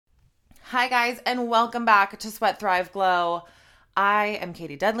Hi, guys, and welcome back to Sweat Thrive Glow. I am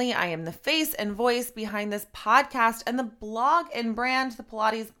Katie Dudley. I am the face and voice behind this podcast and the blog and brand, The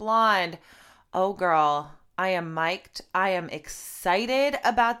Pilates Blonde. Oh, girl, I am mic'd. I am excited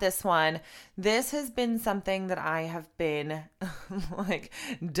about this one. This has been something that I have been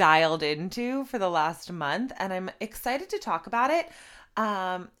dialed into for the last month, and I'm excited to talk about it. It's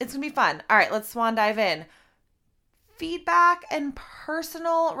going to be fun. All right, let's swan dive in. Feedback and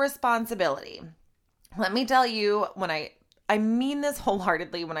personal responsibility. Let me tell you, I mean this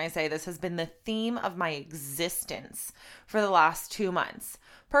wholeheartedly when I say this has been the theme of my existence for the last 2 months.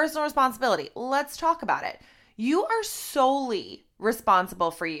 Personal responsibility. Let's talk about it. You are solely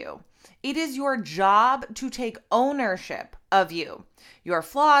responsible for you. It is your job to take ownership of you, your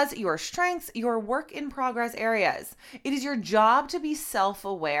flaws, your strengths, your work in progress areas. It is your job to be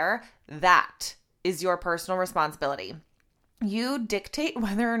self-aware. That is your personal responsibility. You dictate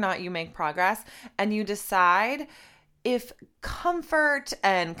whether or not you make progress, and you decide if comfort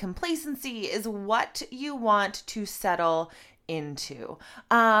and complacency is what you want to settle into.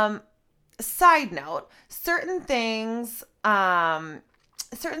 Side note, certain things, certain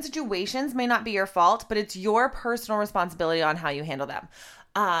situations may not be your fault, but it's your personal responsibility on how you handle them.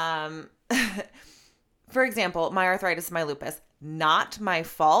 For example, my arthritis, my lupus, not my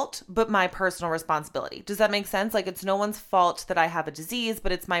fault, but my personal responsibility. Does that make sense? Like, it's no one's fault that I have a disease,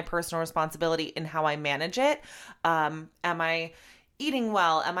 but it's my personal responsibility in how I manage it. Am I eating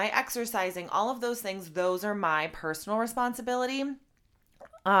well? Am I exercising? All of those things, those are my personal responsibility,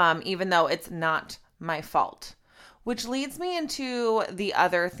 even though it's not my fault. Which leads me into the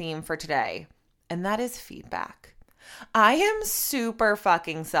other theme for today, and that is feedback. I am super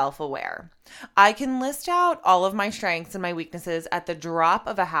fucking self-aware. I can list out all of my strengths and my weaknesses at the drop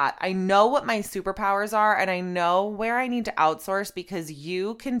of a hat. I know what my superpowers are, and I know where I need to outsource because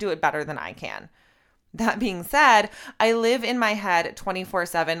you can do it better than I can. That being said, I live in my head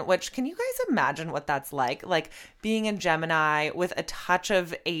 24/7, which can you guys imagine what that's like? Like being a Gemini with a touch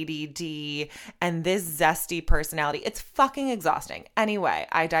of ADD and this zesty personality. It's fucking exhausting. Anyway,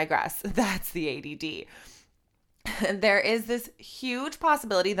 I digress. That's the ADD. There is this huge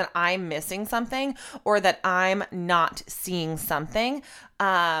possibility that I'm missing something or that I'm not seeing something.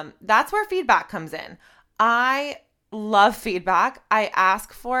 That's where feedback comes in. I love feedback. I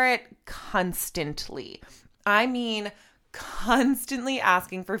ask for it constantly. I mean, constantly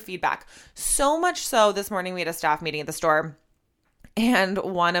asking for feedback. So much so, this morning we had a staff meeting at the store. And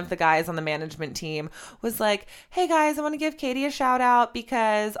one of the guys on the management team was like, hey guys, I want to give Katie a shout out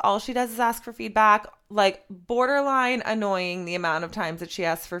because all she does is ask for feedback, like borderline annoying the amount of times that she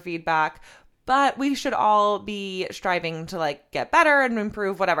asks for feedback, but we should all be striving to like get better and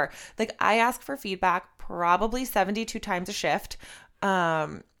improve, whatever. Like I ask for feedback probably 72 times a shift.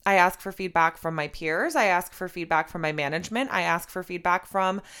 I ask for feedback from my peers. I ask for feedback from my management. I ask for feedback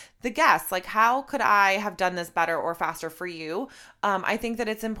from the guests. Like, how could I have done this better or faster for you? I think that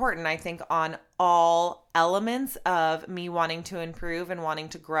it's important. I think on all elements of me wanting to improve and wanting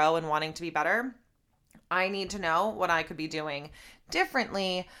to grow and wanting to be better, I need to know what I could be doing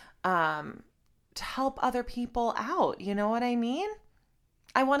differently to help other people out. You know what I mean?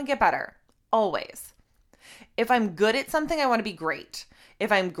 I want to get better, always. If I'm good at something, I want to be great.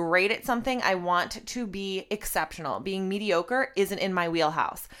 If I'm great at something, I want to be exceptional. Being mediocre isn't in my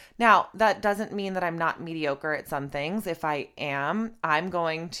wheelhouse. Now, that doesn't mean that I'm not mediocre at some things. If I am, I'm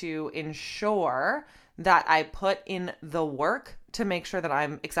going to ensure that I put in the work to make sure that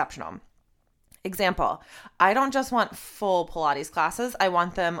I'm exceptional. Example, I don't just want full Pilates classes. I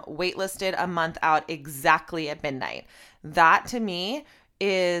want them waitlisted a month out exactly at midnight. That to me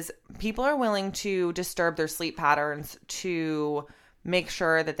is people are willing to disturb their sleep patterns to make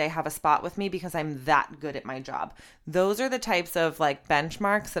sure that they have a spot with me because I'm that good at my job. Those are the types of like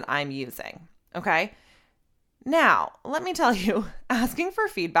benchmarks that I'm using. Okay. Now, let me tell you, asking for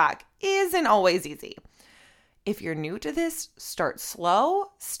feedback isn't always easy. If you're new to this, start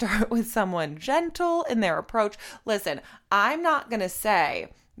slow, start with someone gentle in their approach. Listen, I'm not going to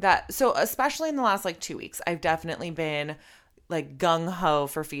say that. So especially in the last 2 weeks, I've definitely been gung-ho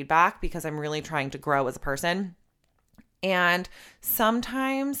for feedback because I'm really trying to grow as a person. And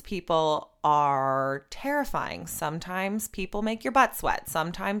sometimes people are terrifying. Sometimes people make your butt sweat.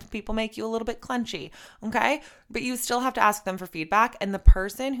 Sometimes people make you a little bit clenchy, okay? But you still have to ask them for feedback. And the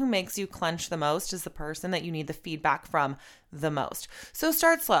person who makes you clench the most is the person that you need the feedback from the most. So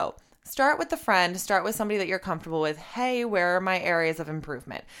start slow. Start with the friend, start with somebody that you're comfortable with. Hey, where are my areas of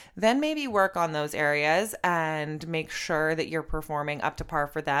improvement? Then maybe work on those areas and make sure that you're performing up to par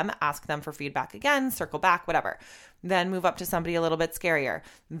for them. Ask them for feedback again, circle back, whatever. Then move up to somebody a little bit scarier.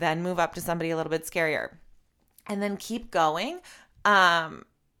 Then move up to somebody a little bit scarier. And then keep going.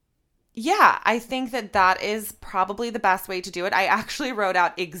 Yeah, I think that is probably the best way to do it. I actually wrote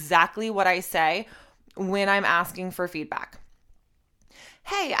out exactly what I say when I'm asking for feedback.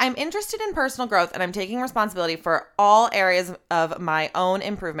 Hey, I'm interested in personal growth and I'm taking responsibility for all areas of my own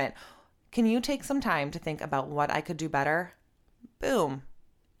improvement. Can you take some time to think about what I could do better? Boom.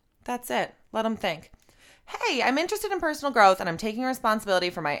 That's it. Let them think. Hey, I'm interested in personal growth and I'm taking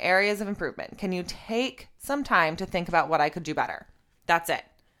responsibility for my areas of improvement. Can you take some time to think about what I could do better? That's it.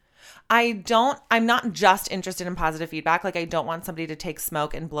 I'm not just interested in positive feedback. Like, I don't want somebody to take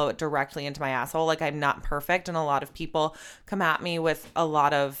smoke and blow it directly into my asshole. Like, I'm not perfect. And a lot of people come at me with a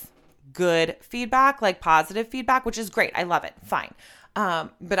lot of good feedback, like positive feedback, which is great. I love it. Fine.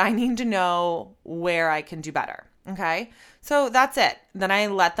 But I need to know where I can do better. Okay. So that's it. Then I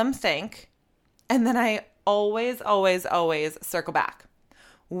let them think. And then I always, always, always circle back.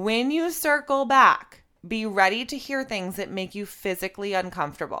 When you circle back, be ready to hear things that make you physically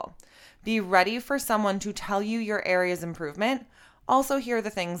uncomfortable. Be ready for someone to tell you your areas of improvement. Also hear the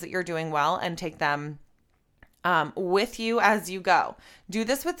things that you're doing well and take them with you as you go. Do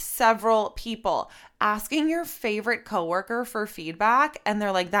this with several people. Asking your favorite coworker for feedback and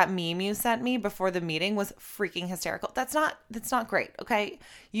they're like, that meme you sent me before the meeting was freaking hysterical. That's not great, okay?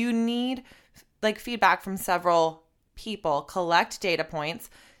 You need like feedback from several people. Collect data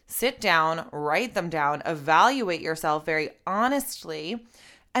points. Sit down, write them down, evaluate yourself very honestly,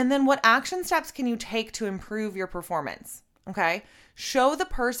 and then what action steps can you take to improve your performance, okay? Show the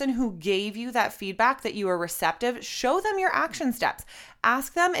person who gave you that feedback that you are receptive. Show them your action steps.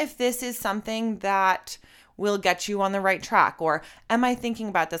 Ask them if this is something that will get you on the right track, or am I thinking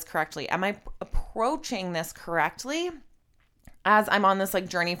about this correctly? Am I approaching this correctly as I'm on this like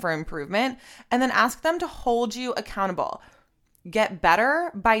journey for improvement? And then ask them to hold you accountable. Get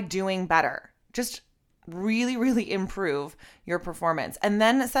better by doing better. Just really, really improve your performance. And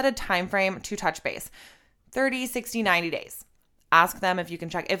then set a time frame to touch base. 30, 60, 90 days. Ask them if you can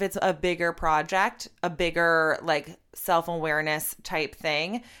check. If it's a bigger project, a bigger like self-awareness type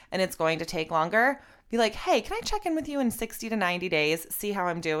thing, and it's going to take longer, be like, hey, can I check in with you in 60 to 90 days, see how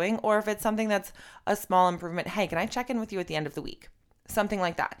I'm doing? Or if it's something that's a small improvement, hey, can I check in with you at the end of the week? Something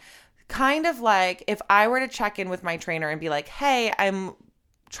like that. Kind of like if I were to check in with my trainer and be like, hey, I'm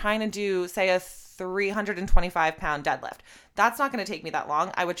trying to do, say, a 325-pound deadlift. That's not going to take me that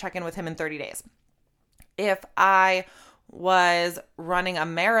long. I would check in with him in 30 days. If I was running a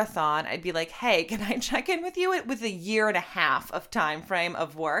marathon, I'd be like, hey, can I check in with you with a year and a half of time frame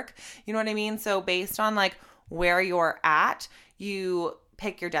of work? You know what I mean? So based on like where you're at, you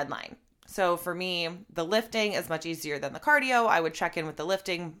pick your deadline. So for me, the lifting is much easier than the cardio. I would check in with the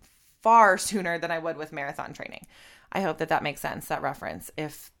lifting far sooner than I would with marathon training. I hope that makes sense, that reference.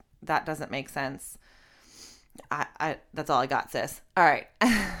 If that doesn't make sense, I that's all I got, sis. All right,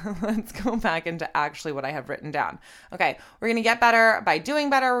 let's go back into actually what I have written down. Okay, we're going to get better by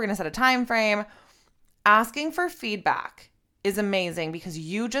doing better. We're going to set a time frame. Asking for feedback is amazing because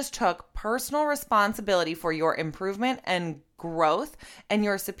you just took personal responsibility for your improvement and growth, and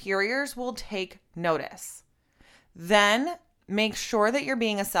your superiors will take notice. Then make sure that you're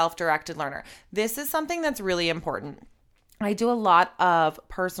being a self-directed learner. This is something that's really important. I do a lot of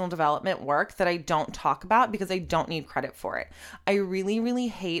personal development work that I don't talk about because I don't need credit for it. I really, really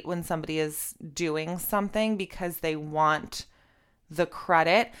hate when somebody is doing something because they want the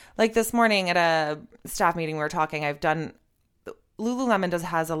credit. Like this morning at a staff meeting, we were talking, Lululemon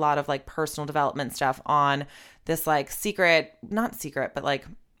has a lot of like personal development stuff on this like not secret, but like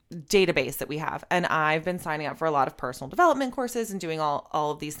database that we have. And I've been signing up for a lot of personal development courses and doing all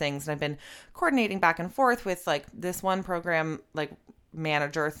of these things. And I've been coordinating back and forth with like this one program, like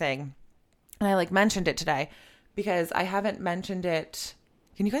manager thing. And I like mentioned it today because I haven't mentioned it.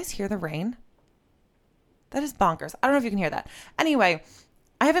 Can you guys hear the rain? That is bonkers. I don't know if you can hear that. Anyway,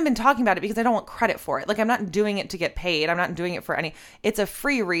 I haven't been talking about it because I don't want credit for it. Like I'm not doing it to get paid. I'm not doing it for it's a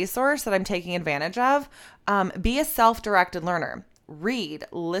free resource that I'm taking advantage of. Be a self-directed learner. Read,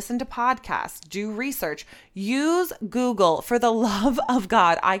 listen to podcasts, do research, use Google. For the love of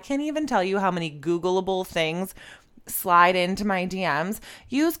God, I can't even tell you how many Googleable things slide into my DMs.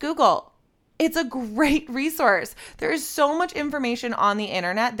 Use Google. It's a great resource. There is so much information on the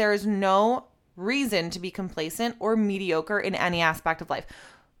internet. There is no reason to be complacent or mediocre in any aspect of life.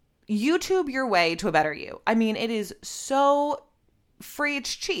 YouTube your way to a better you. I mean, it is so free,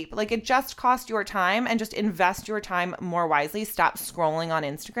 it's cheap. Like it just costs your time, and just invest your time more wisely. Stop scrolling on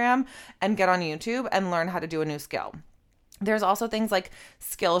Instagram and get on YouTube and learn how to do a new skill. There's also things like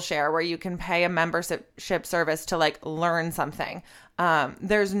Skillshare where you can pay a membership service to like learn something.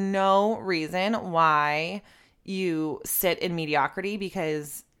 There's no reason why you sit in mediocrity,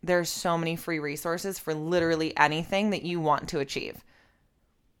 because there's so many free resources for literally anything that you want to achieve.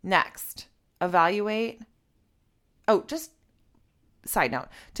 Next, evaluate. Oh, just side note,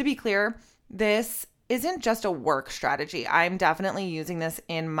 to be clear, this isn't just a work strategy. I'm definitely using this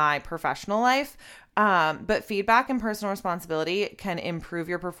in my professional life. But feedback and personal responsibility can improve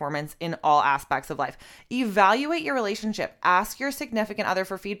your performance in all aspects of life. Evaluate your relationship. Ask your significant other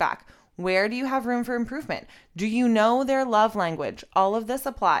for feedback. Where do you have room for improvement? Do you know their love language? All of this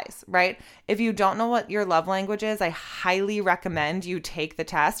applies, right? If you don't know what your love language is, I highly recommend you take the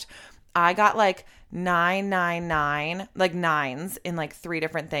test. I got like 999, like nines in like 3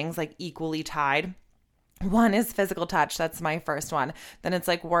 different things, like equally tied. One is physical touch. That's my first one. Then it's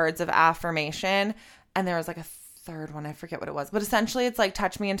like words of affirmation. And there was like a third one. I forget what it was. But essentially it's like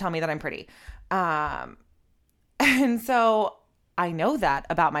touch me and tell me that I'm pretty. And so I know that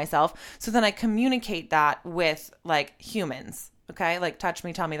about myself. So then I communicate that with like humans. Okay. Like touch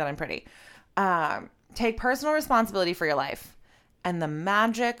me, tell me that I'm pretty. Take personal responsibility for your life, and the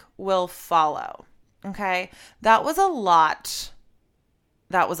magic will follow. Okay. That was a lot.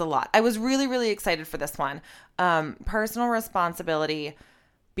 I was really, really excited for this one. Personal responsibility,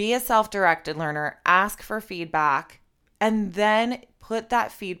 be a self-directed learner, ask for feedback, and then put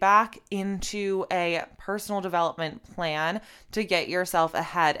that feedback into a personal development plan to get yourself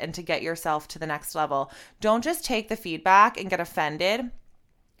ahead and to get yourself to the next level. Don't just take the feedback and get offended.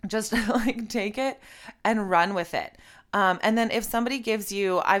 Just like take it and run with it. And then if somebody gives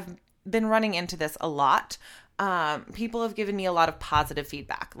you, I've been running into this a lot. People have given me a lot of positive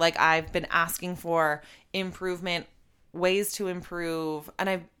feedback. Like I've been asking for improvement, ways to improve. And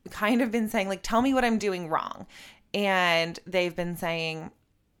I've kind of been saying like, tell me what I'm doing wrong. And they've been saying,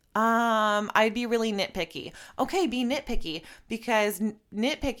 I'd be really nitpicky. Okay, be nitpicky, because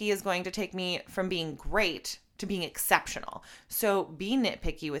nitpicky is going to take me from being great to being exceptional. So be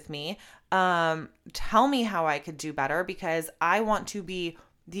nitpicky with me. Tell me how I could do better, because I want to be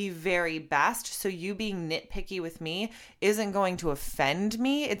the very best. So you being nitpicky with me isn't going to offend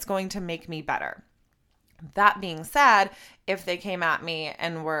me. It's going to make me better. That being said, if they came at me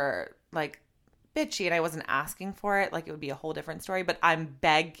and were like bitchy and I wasn't asking for it, like it would be a whole different story, but I'm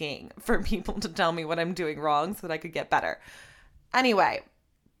begging for people to tell me what I'm doing wrong so that I could get better. Anyway,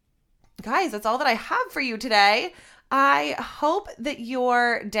 guys, that's all that I have for you today. I hope that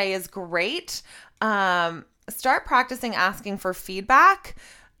your day is great. Start practicing asking for feedback.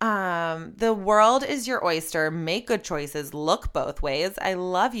 The world is your oyster. Make good choices. Look both ways. I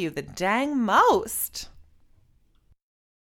love you the dang most.